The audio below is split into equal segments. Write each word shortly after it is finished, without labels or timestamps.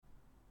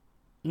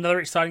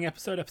Another exciting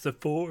episode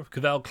 4 of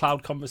Cavell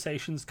Cloud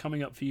Conversations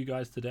coming up for you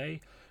guys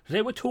today.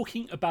 Today we're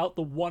talking about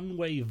the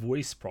one-way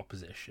voice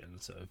proposition.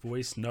 So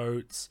voice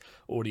notes,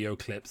 audio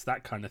clips,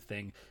 that kind of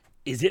thing.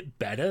 Is it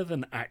better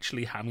than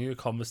actually having a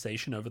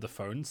conversation over the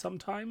phone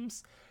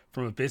sometimes?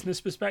 From a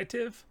business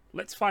perspective?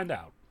 Let's find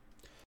out.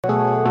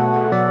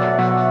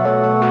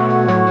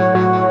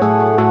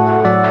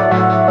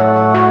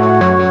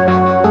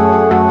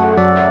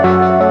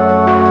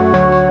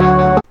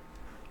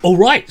 All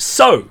right,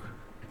 so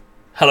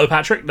hello,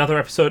 Patrick. Another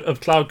episode of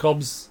Cloud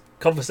Comms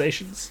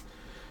Conversations.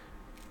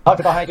 Hi,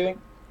 how are you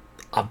doing?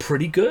 I'm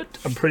pretty good.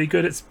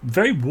 It's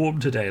very warm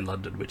today in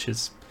London, which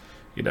is,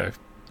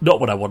 not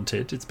what I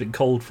wanted. It's been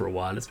cold for a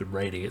while. It's been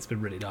raining. It's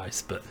been really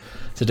nice, but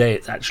today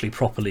it's actually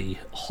properly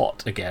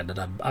hot again, and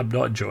I'm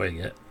not enjoying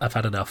it. I've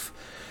had enough.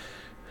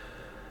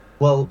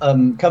 Well,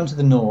 come to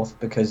the north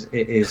because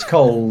it is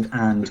cold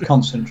and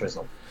constant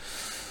drizzle.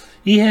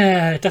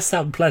 Yeah, it does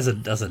sound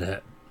pleasant, doesn't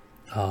it?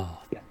 Oh.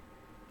 Yeah.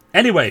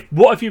 Anyway,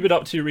 what have you been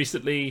up to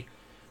recently?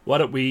 Why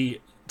don't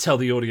we tell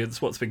the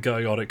audience what's been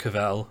going on at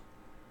Cavell?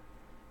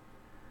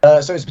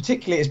 So it's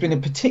been a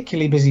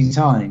particularly busy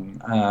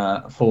time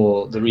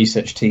for the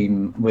research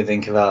team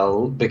within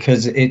Cavell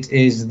because it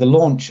is the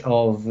launch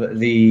of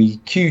the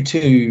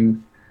Q2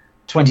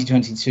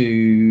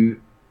 2022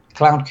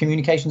 Cloud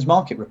Communications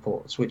Market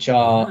Reports, which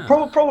are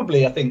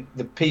probably, I think,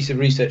 the piece of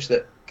research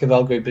that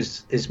Cavell Group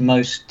is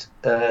most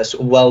sort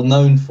of well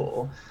known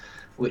for,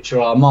 which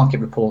are our market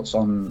reports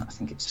on, I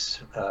think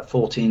it's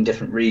 14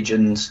 different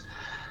regions,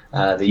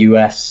 the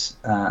US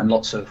and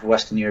lots of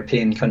Western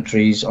European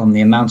countries, on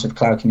the amount of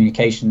cloud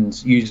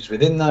communications users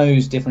within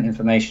those, different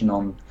information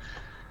on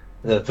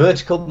the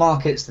vertical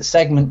markets, the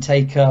segment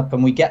take-up,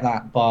 and we get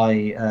that by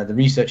the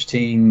research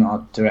team,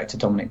 our director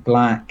Dominic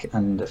Black,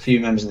 and a few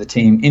members of the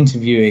team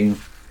interviewing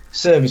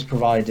service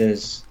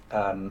providers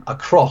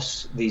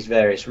across these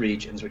various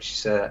regions, which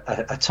is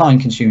a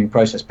time-consuming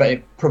process, but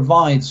it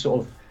provides sort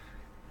of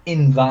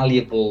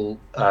invaluable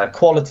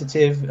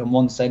qualitative in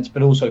one sense,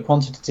 but also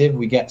quantitative.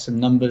 We get some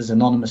numbers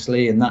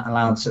anonymously, and that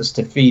allows us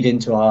to feed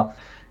into our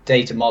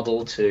data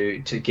model to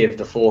give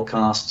the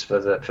forecasts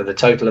for the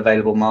total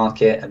available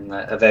market and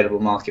the available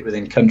market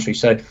within country.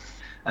 So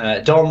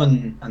Dom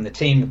and the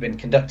team have been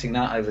conducting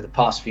that over the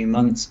past few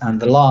months,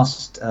 and the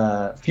last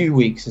few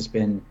weeks has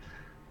been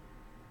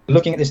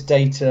looking at this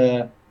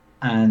data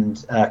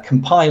and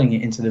compiling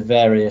it into the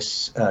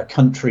various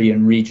country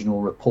and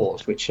regional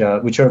reports, which are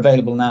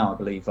available now, I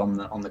believe, on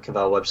the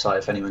Cavell website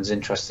if anyone's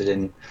interested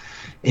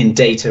in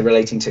data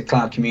relating to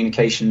cloud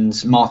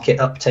communications market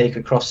uptake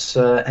across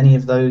any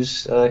of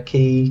those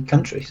key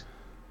countries.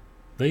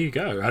 There you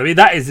go. I mean,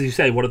 that is, as you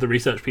say, one of the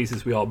research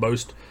pieces we are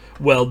most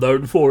well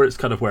known for. It's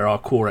kind of where our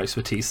core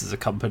expertise as a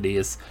company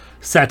is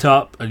set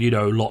up, and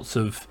lots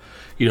of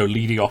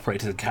leading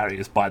operators and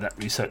carriers buy that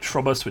research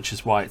from us, which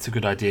is why it's a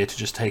good idea to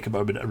just take a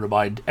moment and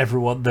remind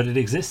everyone that it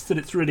exists, and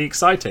it's really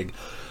exciting.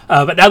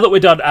 But now that we're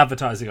done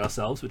advertising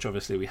ourselves, which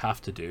obviously we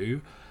have to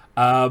do,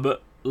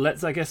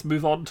 let's, I guess,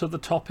 move on to the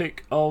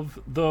topic of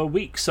the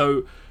week.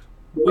 So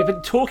we've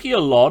been talking a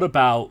lot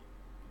about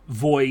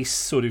voice,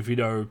 sort of,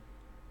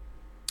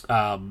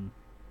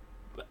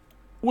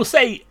 we'll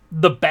say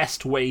the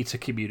best way to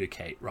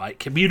communicate, right?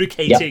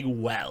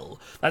 Communicating well.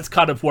 That's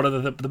kind of one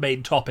of the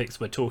main topics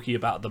we're talking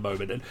about at the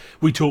moment. And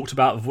we talked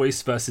about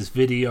voice versus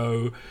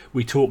video.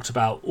 We talked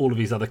about all of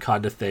these other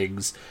kind of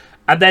things.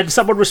 And then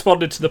someone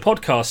responded to the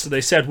podcast and they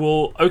said,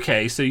 well,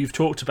 okay, so you've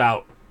talked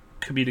about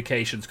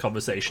communications,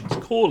 conversations,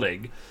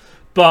 calling,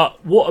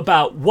 but what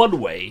about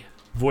one-way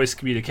voice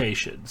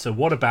communication? So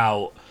what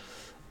about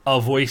a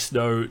voice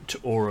note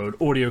or an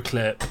audio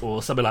clip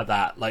or something like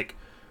that?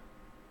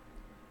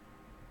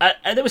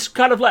 And there was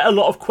kind of like a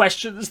lot of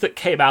questions that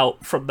came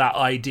out from that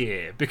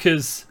idea,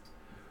 because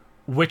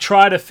we're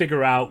trying to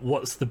figure out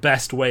what's the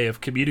best way of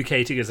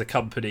communicating as a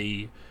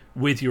company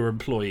with your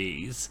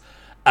employees.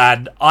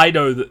 And I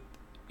know that,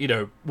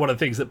 one of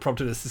the things that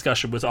prompted this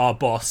discussion was our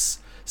boss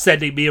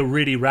sending me a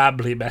really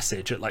rambly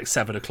message at like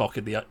 7 o'clock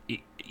in the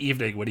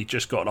evening when he'd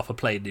just gotten off a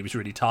plane and he was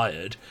really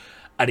tired.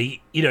 And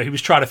he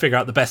was trying to figure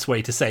out the best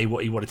way to say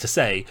what he wanted to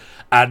say.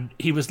 And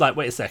he was like,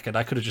 wait a second,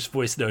 I could have just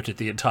voice noted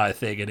the entire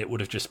thing and it would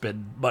have just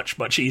been much,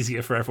 much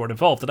easier for everyone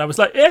involved. And I was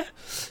like, yeah,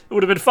 it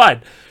would have been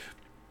fine.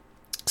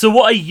 So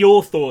what are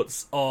your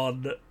thoughts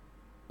on,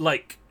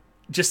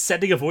 just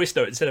sending a voice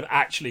note instead of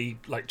actually,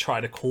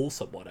 trying to call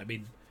someone? I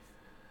mean...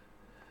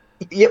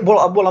 Yeah,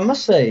 well, I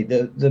must say,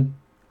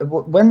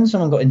 when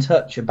someone got in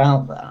touch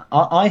about that,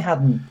 I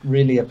hadn't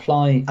really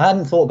I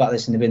hadn't thought about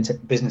this in the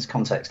business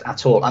context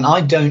at all, and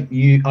I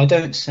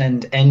don't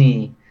send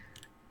any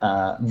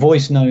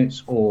voice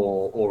notes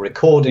or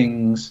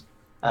recordings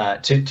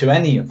to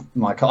any of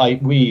my.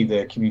 We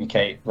either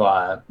communicate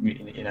via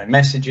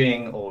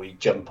messaging, or we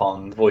jump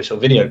on voice or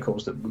video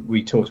calls that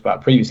we talked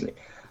about previously.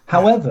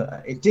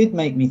 However, it did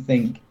make me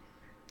think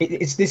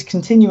it's this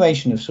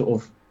continuation of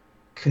sort of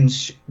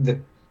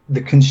the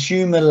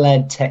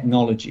consumer-led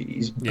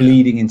technologies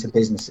bleeding into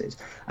businesses,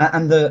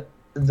 and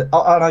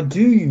I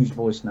do use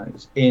voice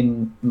notes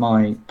in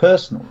my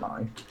personal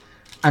life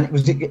And it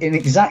was in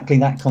exactly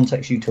that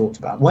context you talked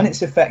about. When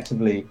it's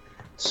effectively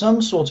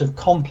some sort of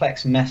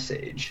complex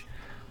message,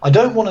 I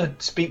don't want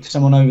to speak to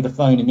someone over the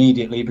phone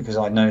immediately because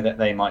I know that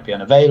they might be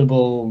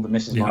unavailable, the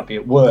missus might be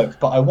at work,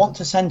 but I want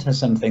to send her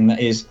something that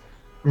is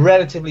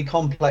relatively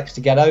complex to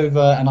get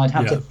over, and I'd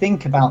have to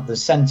think about the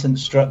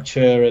sentence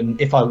structure,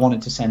 and if I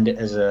wanted to send it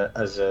as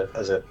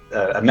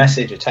a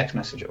message, a text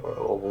message,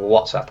 or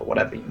WhatsApp or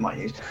whatever you might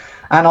use,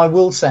 and I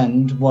will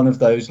send one of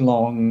those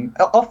long.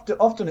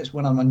 Often it's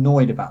when I'm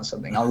annoyed about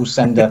something. I will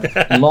send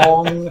a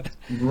long,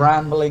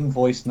 rambling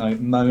voice note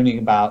moaning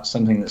about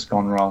something that's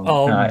gone wrong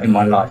in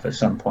my life at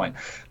some point.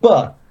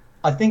 But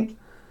I think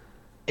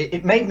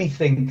it made me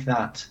think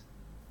that.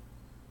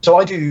 So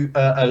I do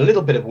a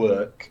little bit of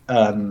work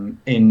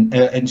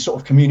in sort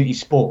of community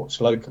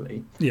sports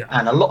locally,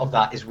 and a lot of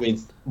that is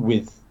with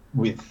I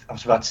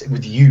was about to say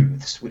with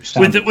youths, which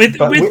sounds, with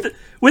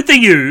the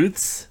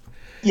youths,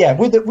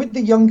 with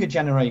the younger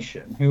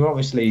generation who are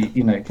obviously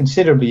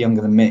considerably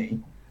younger than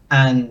me,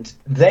 and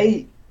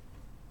I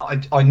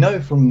know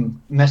from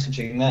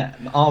messaging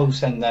them, I'll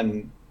send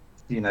them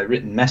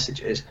written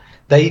messages.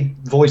 They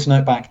voice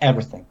note back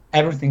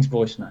everything's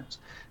voice notes.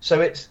 So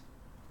it's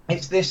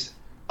this.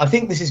 I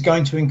think this is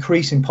going to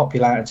increase in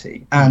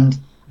popularity, and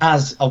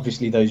as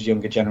obviously those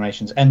younger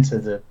generations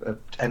enter a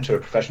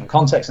professional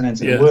context and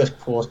enter the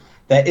workforce,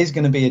 there is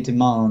going to be a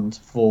demand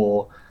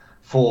for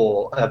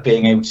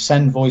being able to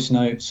send voice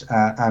notes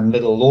and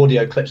little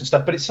audio clips and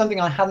stuff. But it's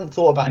something I hadn't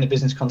thought about in a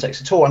business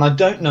context at all, and I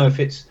don't know if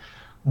it's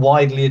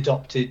widely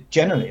adopted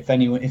generally, if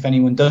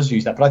anyone does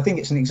use that. But I think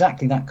it's in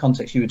exactly that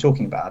context you were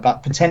talking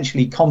about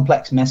potentially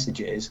complex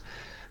messages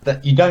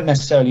that you don't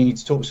necessarily need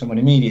to talk to someone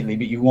immediately,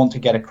 but you want to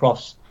get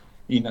across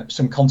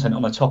some content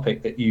on a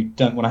topic that you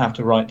don't want to have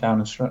to write down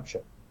and structure.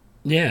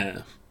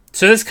 Yeah.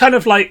 So there's kind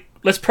of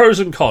there's pros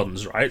and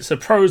cons, right? So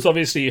pros,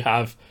 obviously,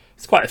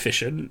 it's quite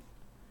efficient.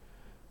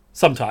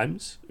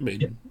 Sometimes, I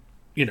mean,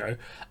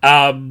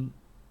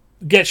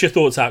 gets your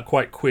thoughts out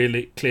quite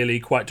clearly,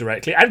 quite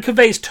directly, and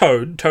conveys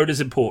tone. Tone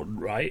is important,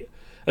 right?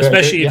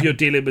 Especially if you're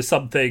dealing with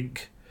something.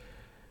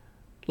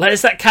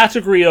 It's that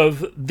category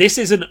of, this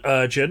isn't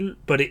urgent,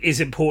 but it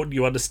is important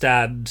you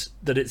understand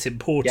that it's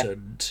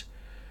important. Yeah.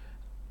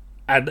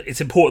 And it's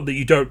important that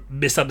you don't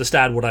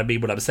misunderstand what I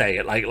mean when I'm saying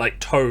it. Like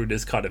tone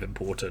is kind of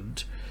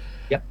important.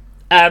 Yeah.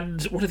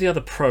 And what are the other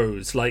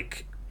pros? I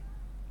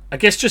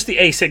guess just the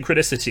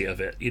asynchronicity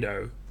of it.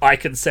 I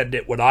can send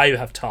it when I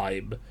have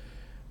time,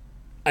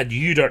 and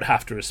you don't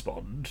have to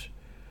respond.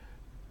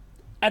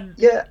 And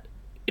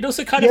it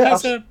also kind of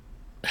has a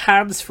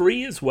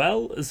hands-free as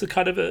well as a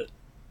kind of a.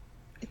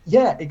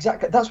 Yeah,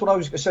 exactly. That's what I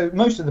was. So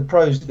most of the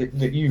pros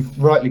that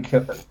you've rightly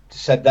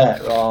said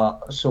there are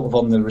sort of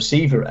on the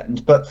receiver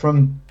end, but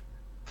from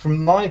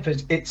my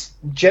perspective, it's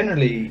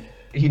generally,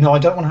 I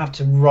don't want to have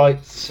to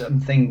write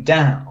something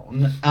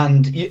down,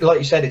 and like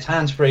you said, it's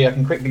hands free. I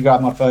can quickly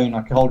grab my phone,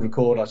 I can hold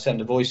record, I send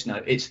a voice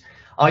note.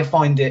 I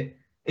find it,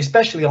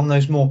 especially on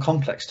those more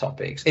complex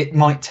topics, it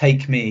might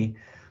take me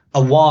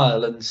a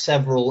while and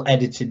several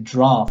edited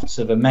drafts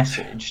of a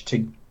message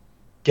to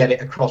get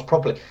it across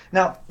properly.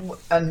 Now,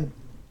 and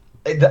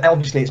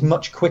obviously it's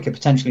much quicker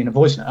potentially in a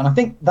voice note, and I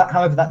think that,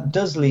 however, that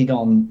does lead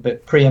on,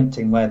 but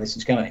preempting where this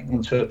is going,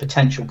 into a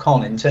potential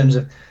con in terms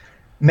of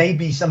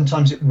maybe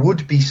sometimes it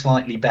would be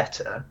slightly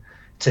better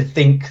to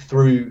think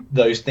through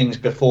those things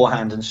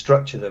beforehand and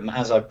structure them,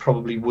 as I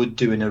probably would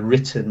do in a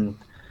written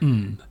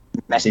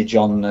message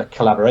on a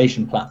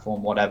collaboration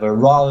platform, whatever,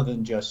 rather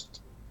than just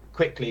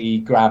quickly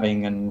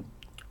grabbing and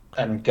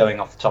going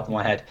off the top of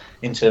my head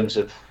in terms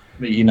of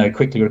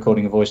quickly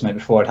recording a voice note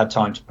before I'd had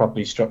time to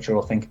properly structure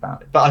or think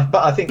about it. But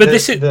I think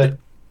the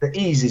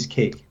ease is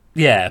key.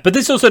 Yeah, but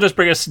this also does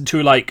bring us into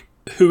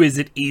who is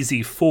it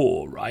easy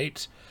for,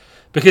 right?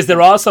 Because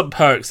there are some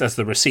perks as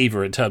the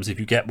receiver in terms of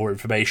you get more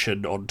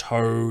information on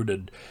tone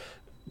and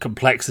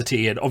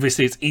complexity, and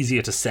obviously it's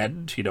easier to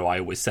send. I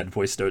always send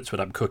voice notes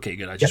when I'm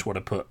cooking, and I just want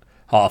to put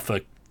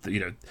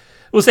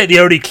we'll say the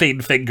only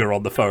clean finger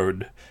on the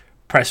phone,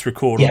 press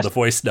record on the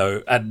voice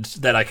note, and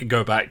then I can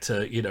go back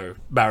to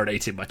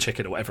marinating my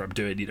chicken or whatever I'm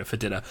doing for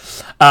dinner.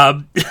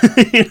 So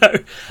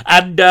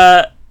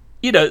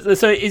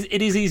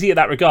it is easy in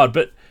that regard.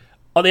 But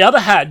on the other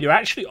hand, you're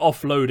actually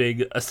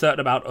offloading a certain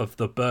amount of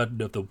the burden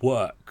of the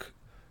work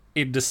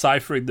in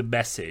deciphering the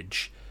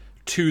message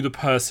to the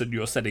person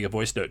you're sending a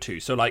voice note to.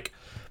 So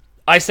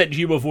I sent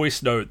you a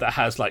voice note that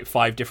has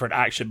 5 different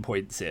action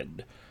points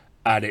in,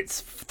 and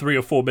it's 3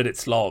 or 4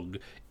 minutes long.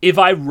 If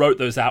I wrote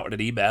those out in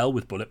an email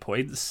with bullet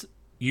points,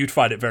 you'd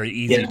find it very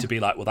easy to be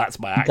well, that's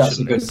my action list.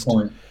 That's a good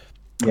point.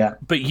 Yeah.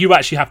 But you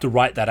actually have to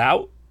write that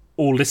out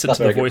or listen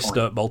to the voice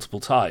note multiple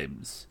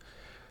times.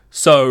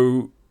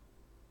 So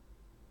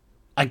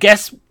I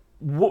guess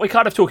what we're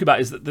kind of talking about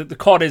is that the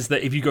con is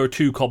that if you go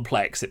too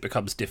complex, it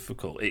becomes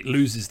difficult. It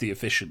loses the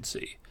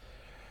efficiency.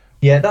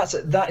 Yeah,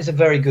 that is a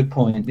very good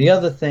point. The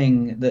other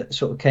thing that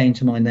sort of came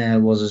to mind there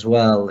was as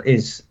well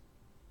is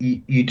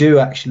you do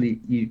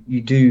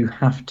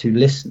have to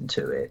listen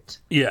to it.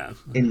 Yeah.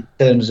 In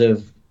terms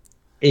of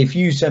if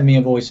you send me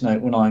a voice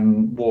note when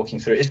I'm walking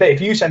through,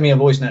 if you send me a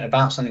voice note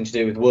about something to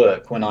do with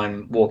work when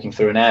I'm walking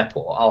through an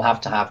airport, I'll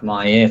have to have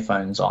my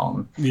earphones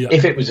on. Yeah.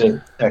 If it was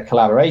a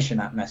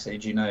collaboration app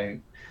message, no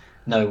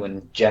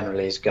one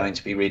generally is going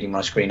to be reading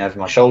my screen over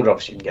my shoulder.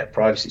 Obviously, you can get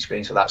privacy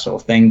screens for that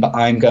sort of thing, but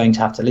I'm going to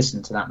have to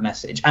listen to that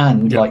message.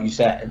 And like you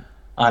said,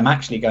 I'm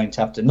actually going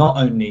to have to not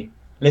only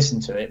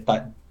listen to it,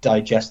 but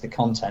digest the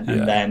content.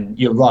 And then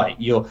you're right.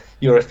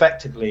 You're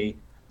effectively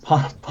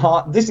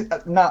part. This is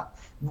now.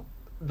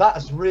 That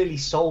has really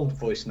sold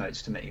voice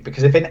notes to me,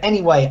 because if in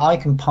any way I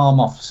can palm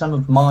off some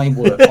of my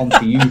work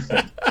onto you,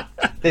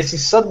 this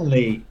is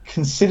suddenly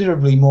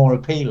considerably more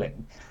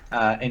appealing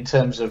in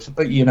terms of,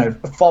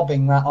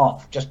 fobbing that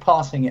off, just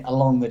passing it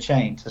along the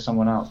chain to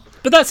someone else.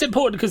 But that's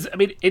important because, I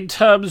mean, in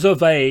terms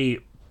of a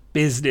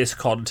business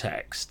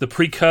context, the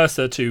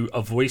precursor to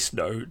a voice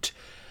note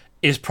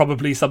is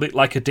probably something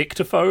like a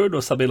dictaphone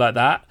or something like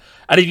that.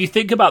 And if you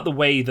think about the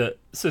way that,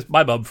 so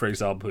my mum, for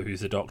example,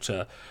 who's a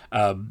doctor,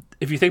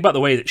 if you think about the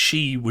way that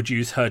she would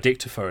use her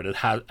dictaphone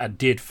and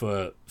did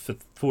for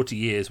 40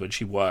 years when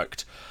she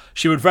worked,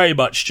 she would very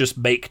much just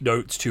make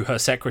notes to her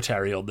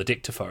secretary on the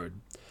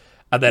dictaphone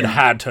and then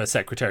hand her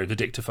secretary the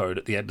dictaphone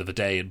at the end of the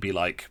day and be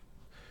like,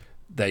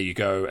 there you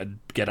go, and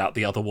get out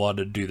the other one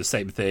and do the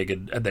same thing,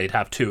 and they'd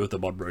have two of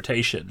them on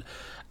rotation.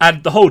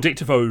 And the whole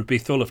dictaphone would be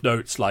full of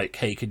notes like,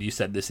 hey, can you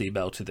send this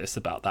email to this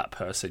about that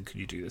person?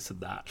 Can you do this and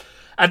that?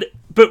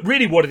 But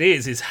really what it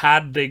is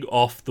handing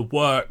off the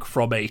work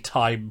from a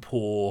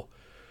time-poor,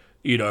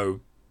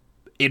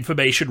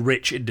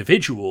 information-rich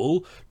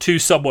individual to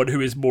someone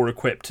who is more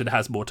equipped and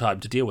has more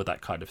time to deal with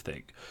that kind of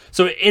thing.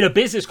 So in a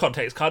business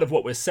context, kind of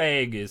what we're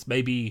saying is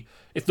maybe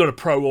it's not a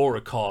pro or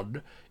a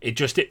con.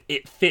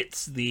 It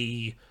fits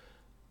the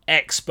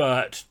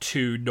expert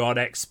to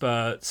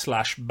non-expert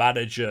 /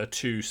 manager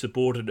to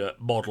subordinate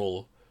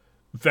model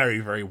very,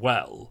 very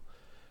well.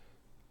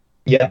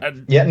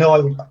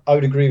 No, I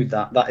would agree with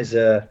that. That is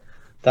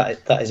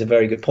a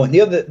very good point.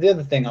 The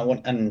other thing I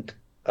want, and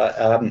I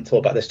haven't thought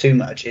about this too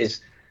much,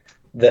 is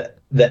that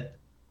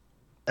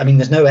I mean,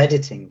 there's no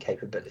editing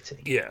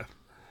capability. Yeah.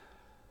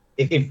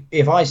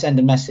 If I send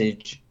a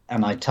message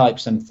and I type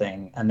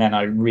something and then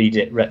I read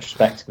it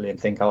retrospectively and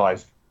think, oh,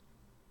 I've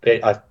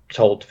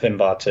told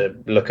Finbar to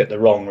look at the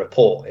wrong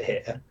report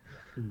here,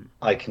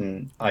 I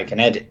can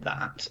edit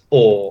that,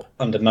 or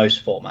under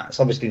most formats.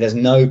 Obviously, there's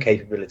no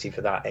capability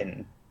for that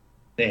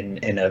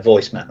in a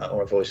voice memo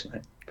or a voice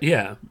note.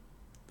 Yeah,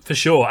 for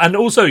sure. And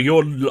also,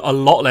 you're a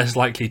lot less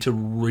likely to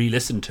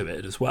re-listen to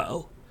it as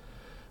well.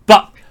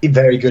 But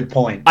very good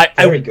point.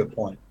 Good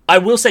point. I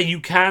will say you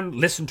can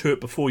listen to it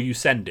before you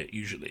send it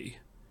usually.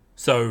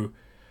 So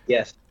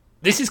yes.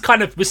 This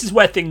is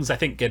where things, I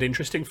think, get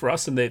interesting for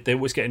us, and they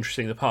always get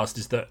interesting in the past,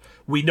 is that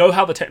we know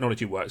how the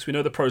technology works. We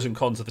know the pros and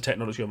cons of the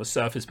technology on the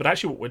surface, but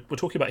actually what we're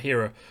talking about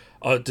here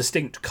are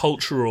distinct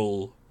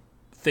cultural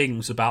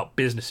things about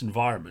business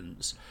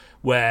environments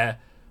where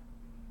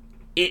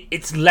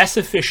it's less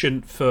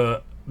efficient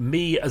for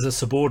me as a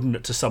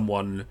subordinate to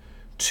someone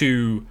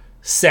to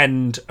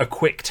send a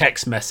quick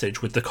text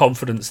message with the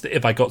confidence that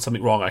if I got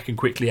something wrong, I can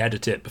quickly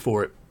edit it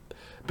before it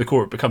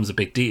becomes a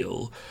big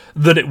deal,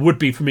 than it would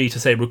be for me to,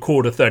 say,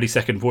 record a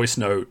 30-second voice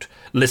note,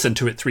 listen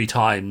to it 3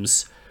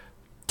 times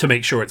to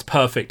make sure it's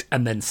perfect,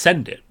 and then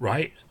send it,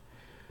 right?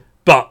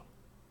 But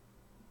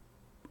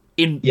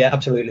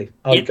absolutely.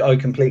 I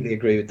completely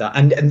agree with that.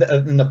 And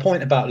the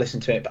point about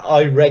listening to it,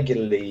 I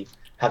regularly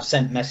have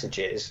sent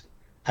messages,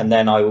 and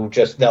then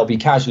they'll be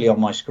casually on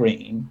my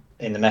screen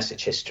in the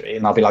message history,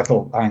 and I'll be like,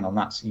 oh, hang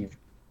on, you've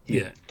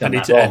I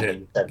need to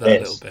edit that a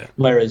little bit.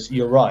 Whereas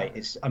you're right.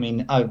 As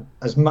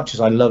much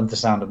as I love the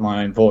sound of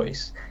my own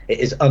voice, it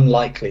is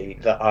unlikely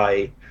that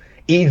I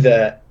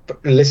either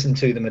listen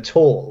to them at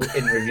all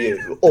in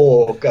review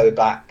or go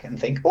back and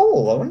think,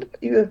 oh, I wonder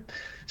what you were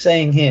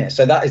saying here.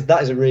 So that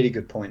is a really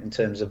good point in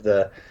terms of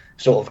the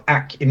sort of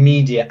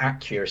immediate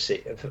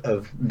accuracy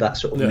of that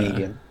sort of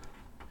medium.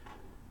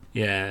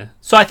 Yeah.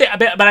 So I think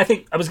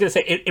I was going to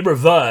say in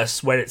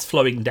reverse, where it's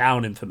flowing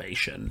down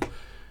information.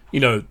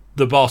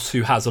 The boss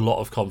who has a lot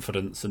of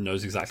confidence and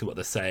knows exactly what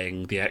they're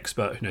saying, the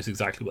expert who knows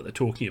exactly what they're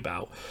talking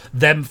about,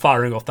 them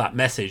firing off that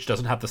message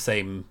doesn't have the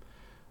same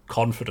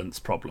confidence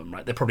problem,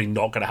 right? They're probably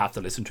not going to have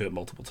to listen to it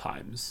multiple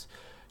times,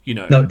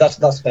 No,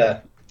 that's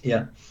fair.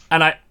 Yeah.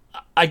 And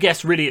I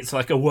guess really it's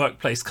like a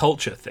workplace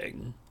culture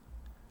thing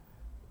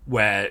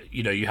where,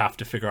 you have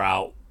to figure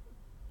out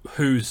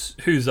who's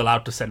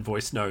allowed to send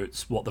voice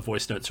notes, what the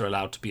voice notes are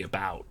allowed to be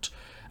about.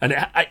 And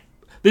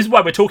this is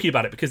why we're talking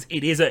about it, because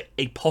it is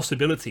a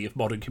possibility of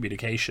modern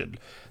communication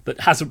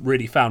that hasn't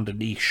really found a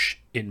niche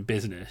in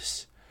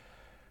business.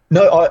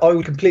 No, I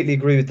would completely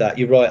agree with that.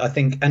 You're right. I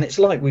think, and it's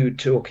like when we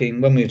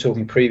were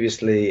talking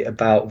previously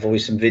about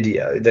voice and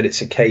video, that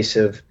it's a case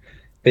of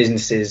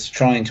businesses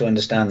trying to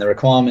understand the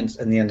requirements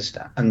and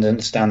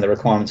understand the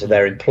requirements of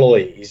their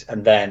employees,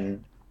 and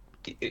then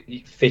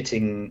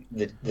fitting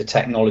the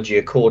technology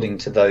according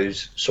to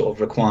those sort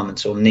of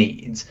requirements or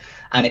needs.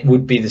 And it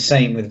would be the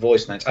same with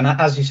voice notes. And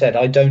as you said,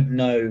 I don't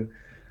know,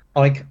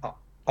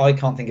 I I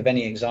can't think of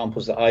any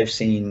examples that I've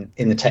seen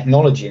in the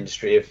technology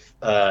industry of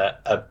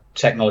a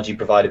technology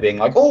provider being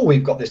like, oh,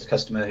 we've got this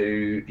customer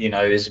who, you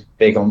know, is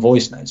big on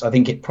voice notes. I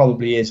think it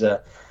probably is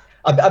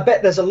I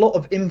bet there's a lot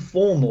of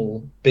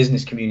informal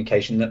business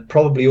communication that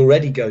probably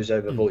already goes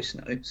over voice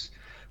notes.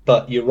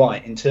 But you're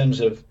right, in terms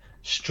of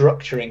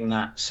structuring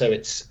that so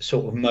it's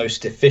sort of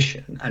most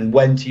efficient and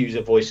when to use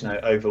a voice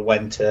note over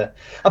when to.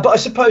 But I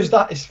suppose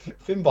that is,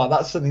 Finbar,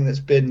 that's something that's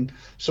been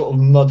sort of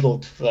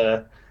muddled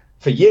for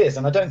years.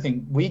 And I don't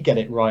think we get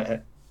it right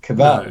at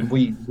Cavell. No.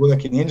 We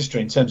work in the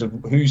industry in terms of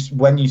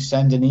when you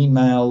send an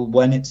email,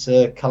 when it's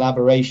a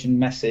collaboration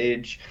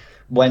message,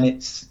 when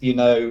it's, you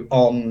know,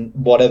 on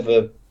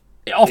whatever.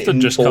 It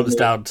often just comes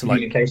down to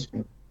like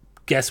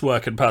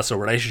guesswork and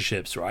personal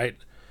relationships, right?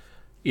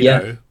 You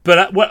know,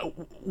 but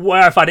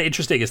where I find it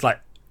interesting is like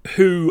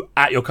who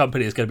at your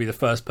company is going to be the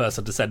first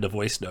person to send a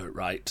voice note,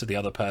 right, to the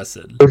other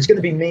person. Well, it's going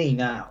to be me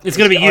now. It's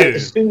going to be you.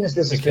 As soon as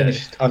this is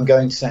finished, I'm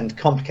going to send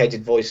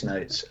complicated voice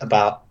notes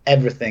about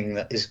everything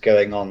that is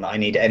going on that I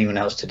need anyone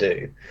else to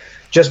do.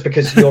 Just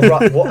because you're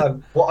right.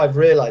 What I've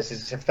realised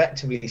is it's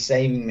effectively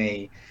saving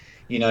me,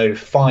 you know,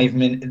 5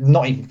 minutes,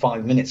 not even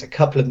 5 minutes, a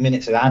couple of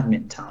minutes of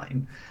admin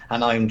time.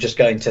 And I'm just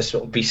going to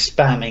sort of be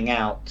spamming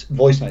out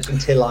voice notes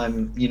until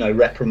I'm, you know,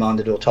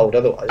 reprimanded or told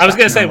otherwise. I was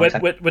going to say,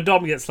 when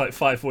Dom gets like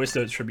 5 voice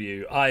notes from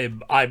you,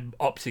 I'm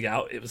opting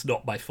out. It was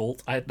not my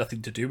fault. I had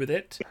nothing to do with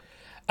it.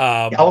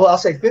 I'll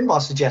say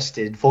Finbar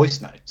suggested voice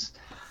notes.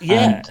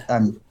 Yeah.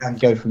 And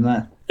go from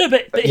there. No,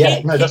 but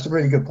that's a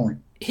really good point.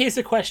 Here's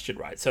a question,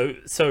 right? So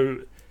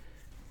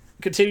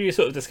continuing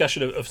sort of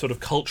discussion of sort of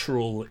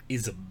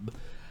culturalism,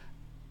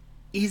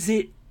 is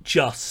it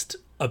just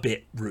a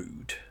bit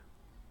rude?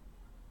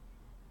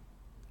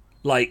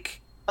 Like,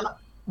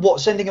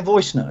 what, sending a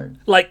voice note?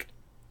 Like,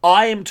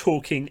 I am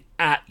talking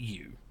at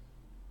you.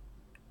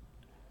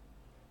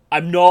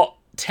 I'm not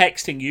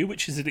texting you,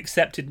 which is an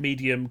accepted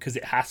medium because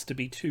it has to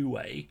be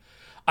two-way.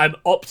 I'm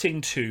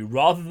opting to,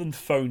 rather than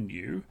phone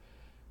you,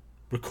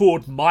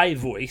 record my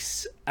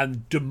voice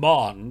and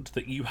demand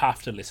that you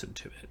have to listen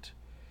to it.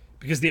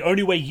 Because the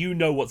only way you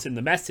know what's in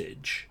the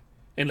message,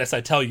 unless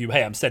I tell you,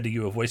 hey, I'm sending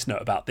you a voice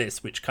note about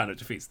this, which kind of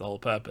defeats the whole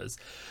purpose.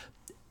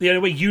 The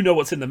only way you know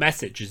what's in the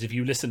message is if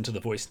you listen to the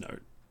voice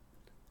note.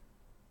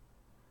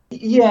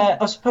 Yeah,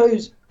 I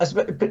suppose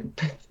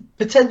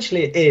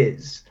potentially it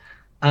is.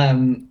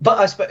 But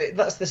I suppose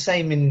that's the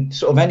same in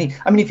sort of any.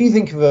 I mean, if you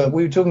think of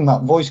we were talking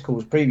about voice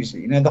calls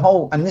previously, you know, the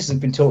whole, and this has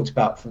been talked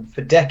about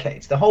for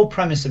decades, the whole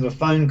premise of a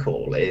phone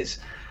call is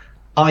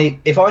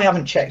if I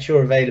haven't checked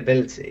your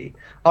availability,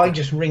 I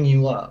just ring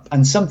you up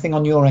and something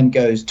on your end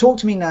goes, talk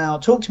to me now,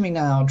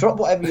 drop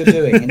whatever you're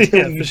doing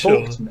until you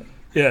talk to me.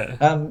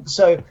 Yeah.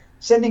 So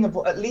sending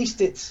at least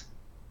it's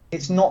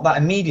not that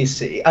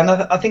immediacy, and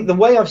I think the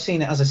way I've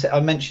seen it, as I said, I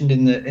mentioned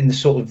in the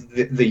sort of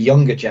the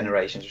younger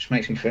generations, which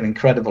makes me feel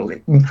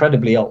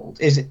incredibly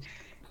old, is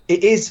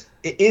it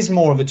is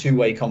more of a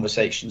two-way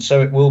conversation.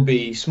 So it will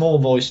be small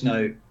voice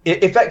note.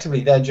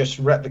 Effectively, they're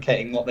just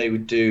replicating what they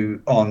would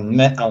do on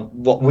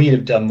what we'd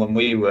have done when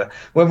we were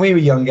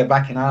younger,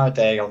 back in our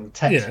day, on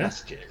text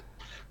messages,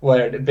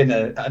 where it had been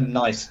a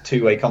nice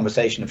two-way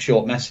conversation of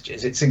short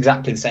messages. It's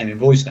exactly the same in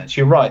voice notes.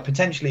 You're right.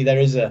 Potentially, there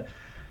is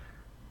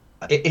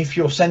if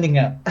you're sending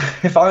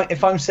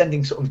if I'm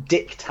sending sort of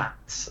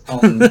diktats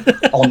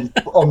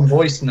on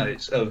voice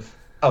notes of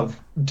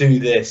do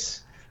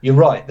this, you're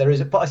right, there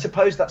is but I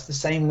suppose that's the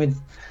same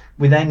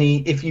with any,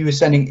 if you were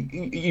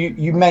sending,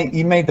 you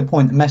made the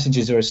point that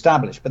messages are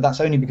established, but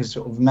that's only because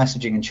sort of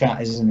messaging and chat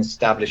is an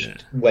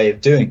established way of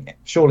doing it.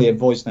 Surely a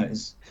voice note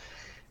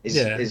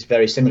is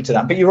very similar to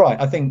that. But you're right,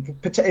 I think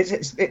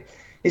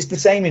it's the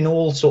same in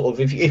all sort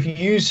of, if you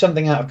use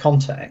something out of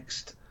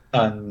context,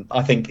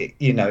 I think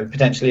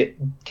potentially it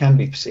can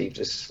be perceived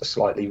as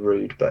slightly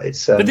rude, but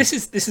it's. But this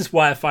is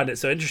why I find it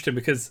so interesting,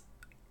 because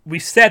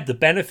we've said the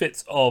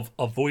benefits of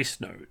a voice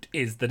note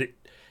is that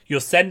you're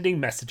sending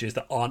messages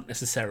that aren't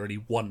necessarily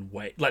one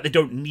way, like they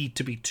don't need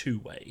to be two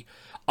way.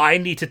 I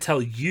need to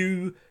tell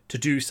you to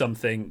do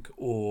something,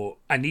 or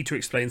I need to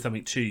explain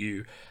something to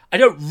you. I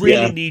don't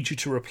really need you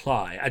to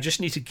reply. I just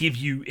need to give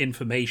you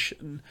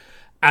information,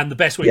 and the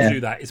best way to do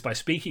that is by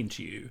speaking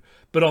to you.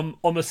 But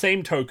on the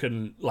same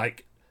token,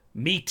 like,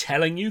 me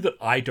telling you that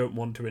I don't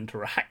want to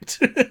interact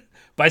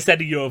by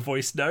sending you a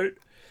voice note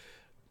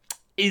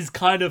is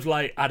kind of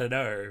like, I don't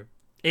know.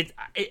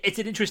 It's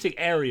an interesting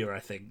area, I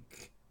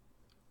think.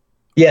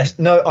 Yes,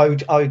 no, I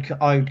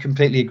would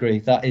completely agree.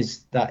 That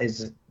is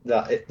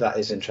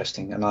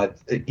interesting, and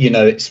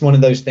it's one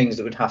of those things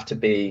that would have to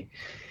be.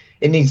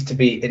 It needs to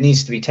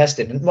be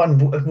tested.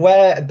 And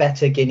where are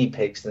better guinea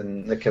pigs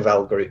than the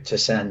Cavell Group to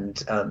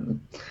send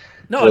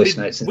voice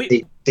notes? And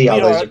we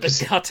are at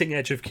the cutting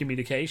edge of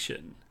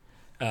communication.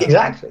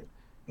 Exactly.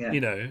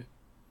 Yeah.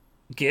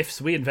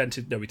 GIFs. We didn't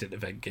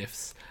invent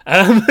GIFs.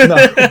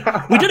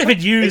 We don't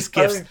even use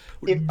GIFs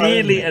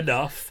nearly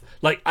enough.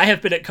 Like, I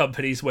have been at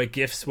companies where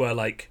GIFs were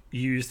like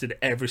used in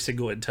every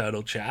single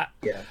internal chat.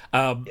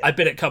 I've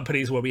been at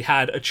companies where we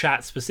had a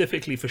chat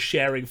specifically for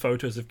sharing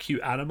photos of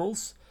cute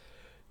animals.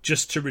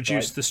 just to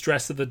reduce Right. the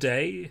stress of the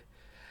day.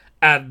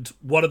 And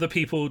one of the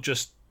people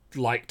just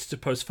liked to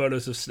post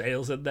photos of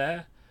snails in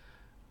there.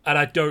 And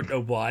I don't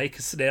know why,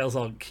 because snails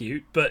aren't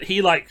cute. But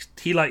he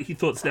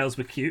thought snails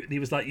were cute, and he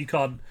was like, "You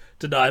can't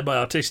deny my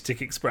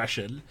artistic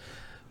expression."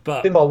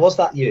 But Bimbo, was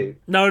that you?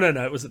 no,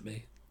 it wasn't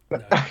me.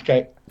 No.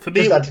 Okay. For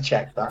me, Just had to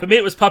check that. For me,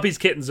 it was puppies,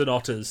 kittens, and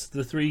otters.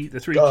 The three Oh,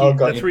 cute,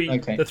 got you.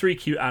 Okay. the three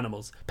cute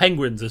animals.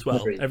 Penguins as well.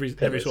 Agreed. Every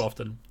Pillars. so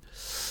often.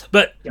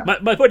 But Yeah.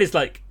 my point is,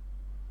 like,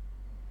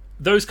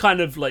 those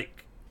kind of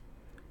like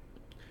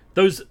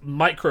those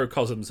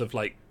microcosms of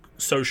like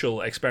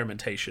social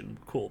experimentation,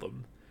 call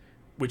them,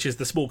 which is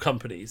the small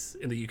companies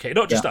in the UK,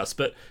 not just Yeah. us,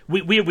 but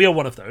we are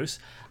one of those.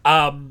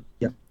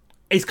 Yeah.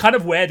 Is kind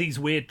of where these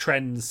weird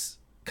trends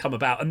come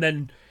about, and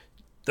then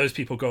those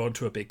people go on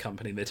to a big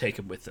company and they take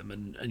them with them,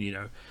 and you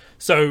know,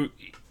 so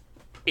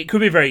it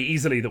could be very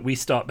easily that we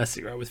start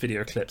messing around with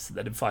video clips, and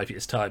then in 5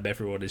 years' time,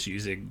 everyone is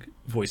using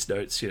voice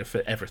notes, you know,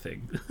 for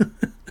everything.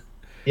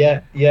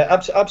 Yeah,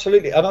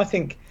 absolutely. And I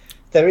think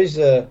there is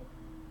a,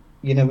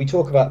 you know, we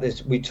talk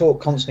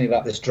constantly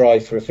about this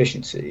drive for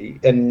efficiency,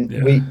 and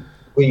Yeah.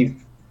 we've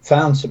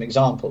found some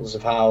examples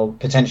of how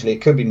potentially it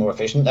could be more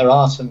efficient. There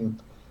are some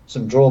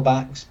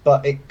drawbacks,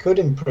 but it could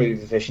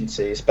improve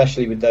efficiency,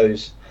 especially with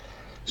those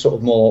sort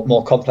of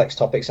more complex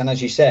topics. And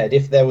as you said,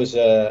 if there was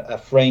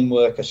a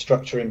framework, a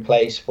structure in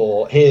place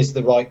for here's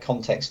the right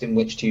context in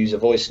which to use a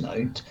voice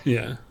note,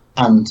 Yeah.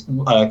 and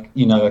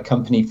you know, a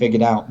company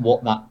figured out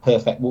what that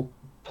perfect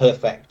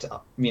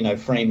you know,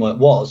 framework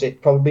was,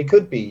 it probably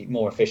could be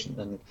more efficient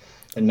than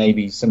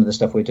maybe some of the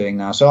stuff we're doing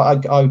now. So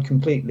I would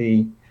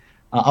completely,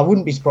 I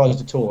wouldn't be surprised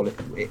at all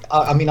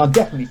I mean, I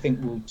definitely think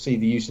we'll see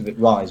the use of it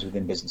rise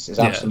within businesses,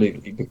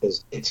 absolutely,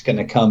 because it's going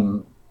to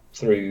come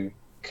through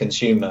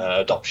consumer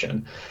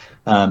adoption,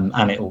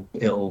 and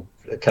it'll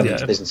come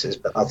into businesses.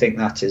 But I think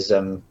that's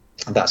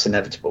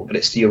inevitable.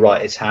 But you're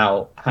right, it's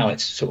how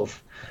it's sort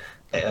of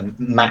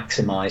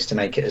maximize to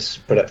make it as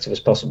productive as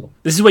possible.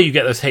 This is where you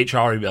get those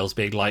HR emails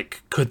being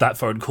like, "Could that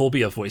phone call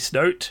be a voice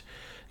note?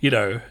 You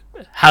know,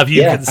 have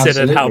you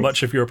considered how absolutely.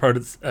 much of your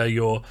opponent's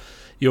your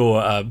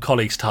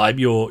colleagues' time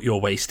you're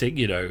wasting?"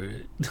 You know,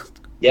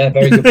 Yeah,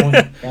 very good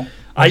point. Yeah,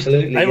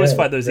 absolutely. I always yeah.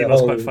 find those The emails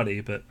whole- quite funny,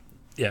 but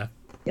yeah,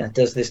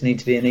 does this need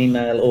to be an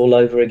email all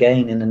over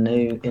again in a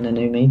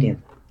new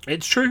medium?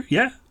 it's true.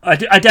 Yeah, I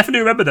definitely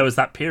remember there was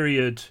that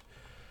period.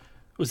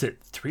 Was it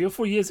 3 or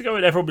 4 years ago?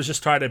 And everyone was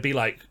just trying to be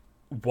like,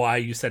 "Why are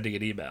you sending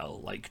an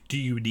email? Like, do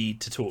you need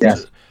to talk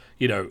Yes. to?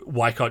 You know,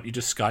 why can't you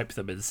just Skype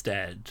them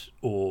instead,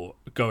 or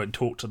go and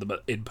talk to them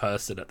in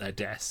person at their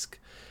desk?"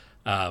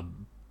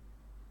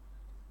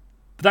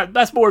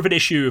 That's more of an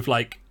issue of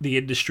like the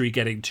industry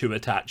getting too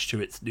attached to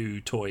its new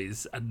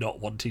toys and not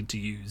wanting to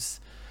use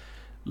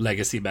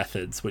legacy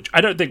methods, which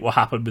I don't think will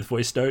happen with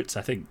voice notes.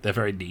 I think they're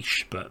very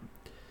niche, but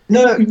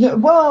No,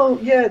 well,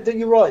 yeah,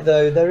 you're right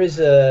though. There is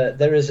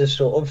a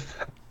sort of,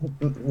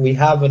 we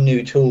have a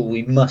new tool,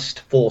 we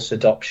must force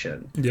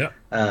adoption. yeah,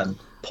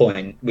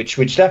 Point, which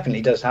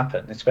definitely does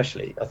happen,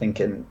 especially I think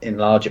in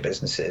larger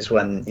businesses,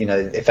 when, you know,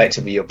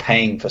 effectively you're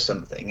paying for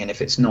something, and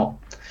if it's not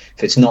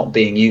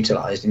being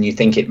utilized and you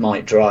think it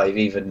might drive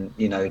even,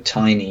 you know,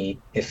 tiny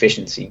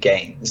efficiency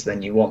gains,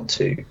 then you want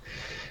to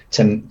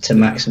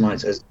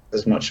maximize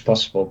as much as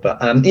possible.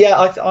 But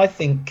I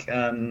think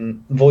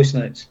voice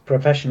notes,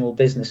 professional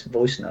business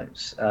voice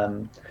notes,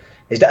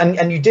 is that,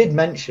 and you did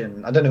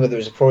mention, I don't know whether it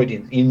was a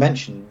Freudian, you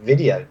mentioned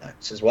video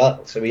notes as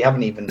well. So we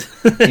haven't even,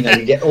 you know,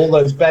 you get all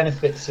those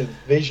benefits of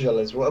visual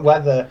as well,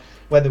 whether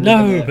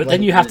no, but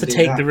then you have to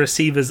take the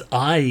receiver's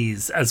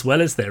eyes as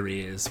well as their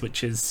ears,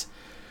 which is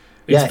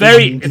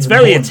it's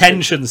very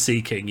attention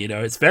seeking. You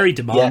know, it's very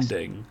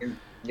demanding. Yes.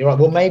 You're right.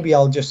 Well, maybe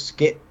I'll just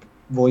skip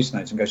voice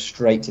notes and go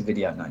straight to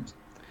video notes.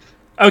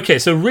 Okay,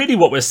 so really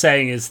what we're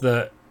saying is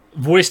that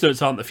voice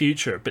notes aren't the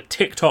future, but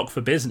TikTok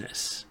for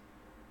business.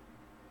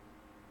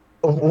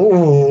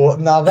 Oh,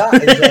 now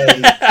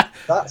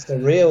that's a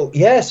real,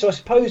 yeah. So I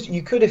suppose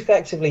you could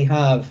effectively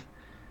have,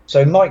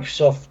 so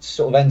Microsoft's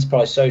sort of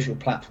enterprise social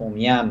platform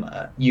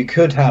Yammer, you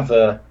could have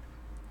a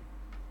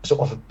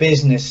sort of a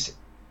business,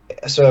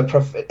 so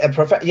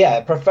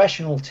a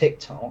professional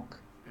TikTok.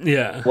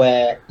 Yeah,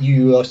 Where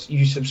you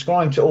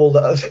subscribe to all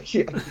the other,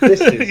 you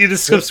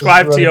just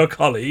subscribe to your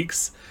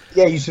colleagues.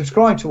 Yeah, you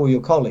subscribe to all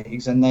your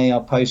colleagues, and they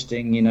are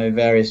posting, you know,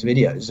 various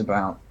videos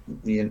about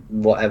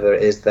whatever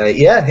it is they.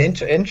 Yeah,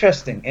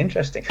 interesting.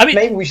 I mean,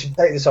 maybe we should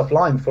take this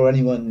offline before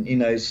anyone, you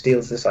know,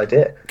 steals this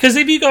idea. Because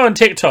if you go on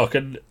TikTok,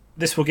 and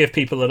this will give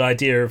people an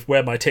idea of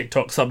where my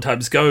TikTok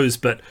sometimes goes,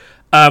 but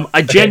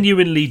I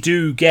genuinely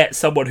do get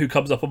someone who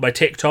comes up on my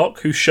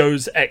TikTok who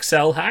shows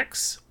Excel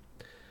hacks.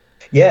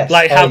 Yes,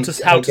 like how to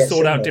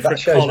sort out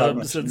different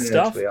columns and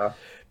stuff. Yeah.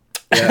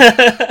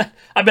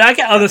 I mean, I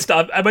get other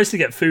stuff. I mostly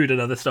get food and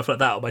other stuff like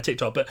that on my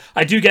TikTok, but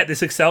I do get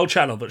this Excel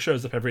channel that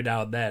shows up every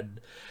now and then.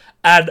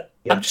 And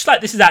I'm just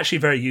like, this is actually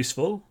very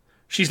useful.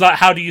 She's like,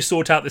 how do you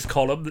sort out this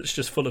column that's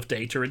just full of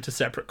data into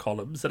separate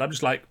columns? And I'm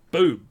just like,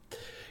 boom.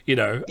 You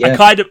know, I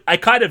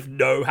kind of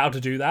know how to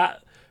do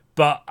that,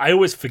 but I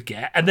always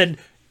forget. And then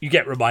you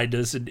get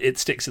reminders and it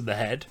sticks in the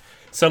head.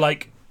 So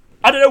like,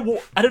 I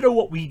don't know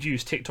what we'd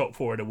use TikTok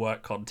for in a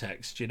work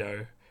context. You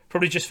know,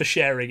 probably just for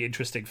sharing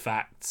interesting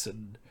facts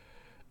and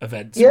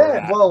events.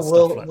 Yeah, well,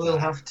 we'll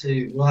have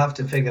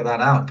to figure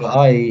that out. But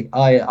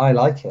I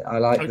like it. I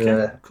like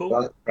cool.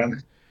 the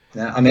premise.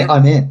 Yeah, I mean,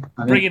 I'm in.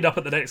 Bring it up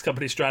at the next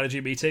company strategy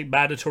meeting.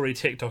 Mandatory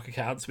TikTok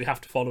accounts. We have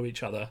to follow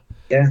each other.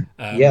 Yeah,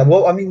 yeah.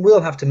 Well, I mean,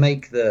 we'll have to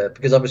make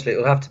because obviously it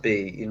will have to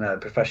be a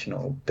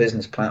professional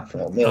business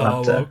platform.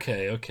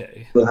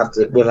 Okay. We'll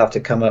have to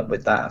come up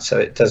with that so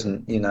it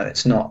doesn't.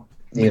 It's not.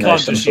 We can't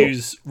just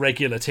use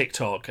regular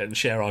TikTok and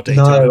share our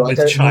data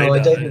with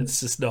China.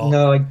 It's just not.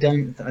 No, I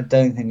don't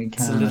think we can.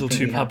 It's a little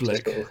too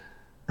public. Sort of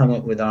come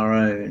up with our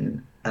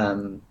own.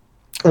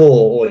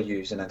 Or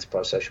use an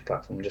enterprise social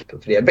platform just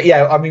put video. But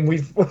yeah, I mean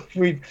we've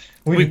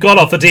gone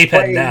off the deep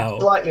end now.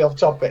 Slightly off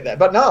topic there,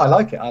 but no, I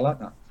like it. I like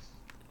that.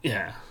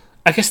 Yeah,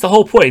 I guess the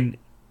whole point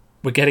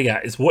we're getting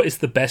at is what is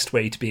the best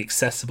way to be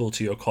accessible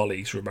to your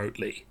colleagues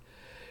remotely,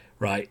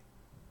 right?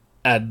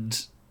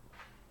 And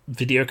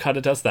video kind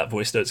of does that.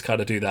 Voice notes kind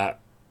of do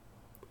that.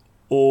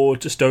 Or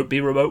just don't be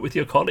remote with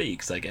your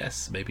colleagues. I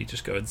guess maybe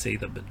just go and see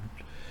them and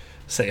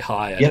say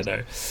hi. I don't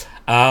know.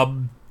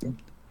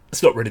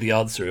 It's not really the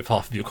answer if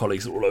half of your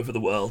colleagues are all over the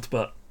world,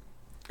 but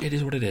it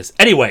is what it is.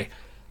 Anyway,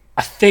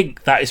 I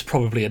think that is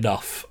probably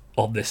enough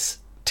on this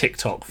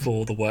TikTok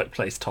for the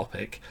workplace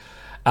topic.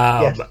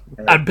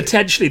 And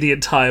potentially the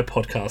entire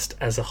podcast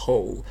as a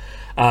whole.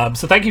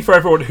 So thank you for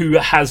everyone who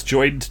has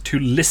joined to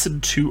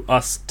listen to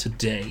us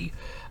today.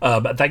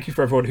 And thank you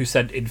for everyone who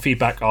sent in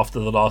feedback after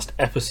the last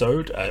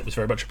episode. It was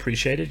very much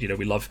appreciated.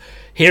 We love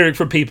hearing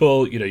from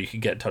people. You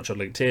can get in touch on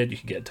LinkedIn. You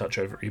can get in touch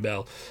over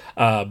email.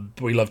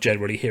 But we love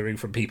generally hearing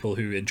from people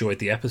who enjoyed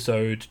the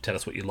episode. Tell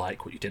us what you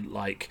like, what you didn't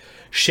like.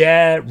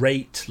 Share,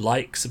 rate,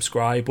 like,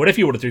 subscribe, whatever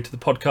you want to do to the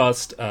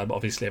podcast.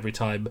 Obviously, every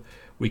time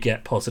we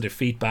get positive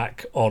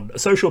feedback on a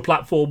social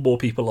platform, more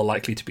people are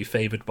likely to be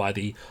favoured by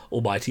the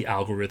almighty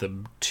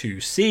algorithm to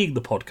seeing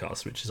the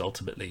podcast, which is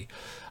ultimately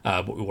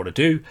what we want to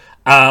do.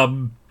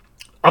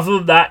 Other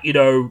than that,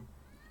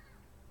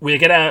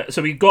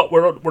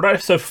 we're on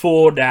episode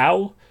 4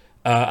 now.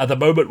 At the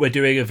moment, we're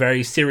doing a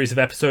very series of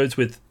episodes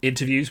with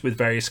interviews with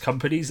various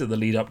companies in the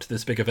lead up to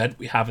this big event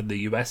we have in the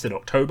US in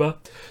October.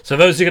 So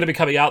those are going to be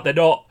coming out. They're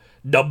not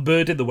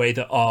numbered in the way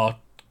that our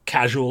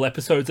casual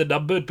episodes are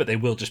numbered, but they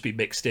will just be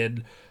mixed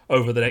in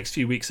over the next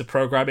few weeks of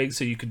programming,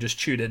 so you can just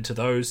tune into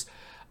those.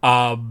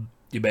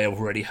 You may have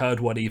already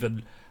heard one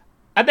even.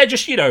 And then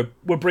just,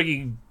 we're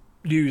bringing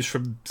news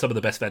from some of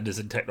the best vendors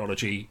in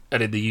technology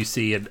and in the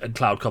UC and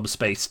CloudCom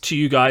space to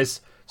you guys.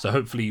 So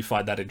hopefully you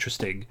find that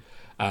interesting.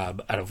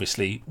 And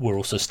obviously we're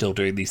also still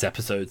doing these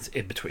episodes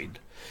in between.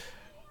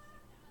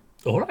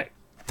 All right.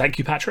 Thank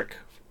you, Patrick.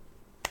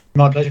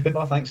 My pleasure,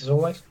 Pippa. Thanks as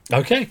always.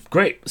 Okay,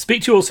 great.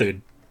 Speak to you all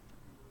soon.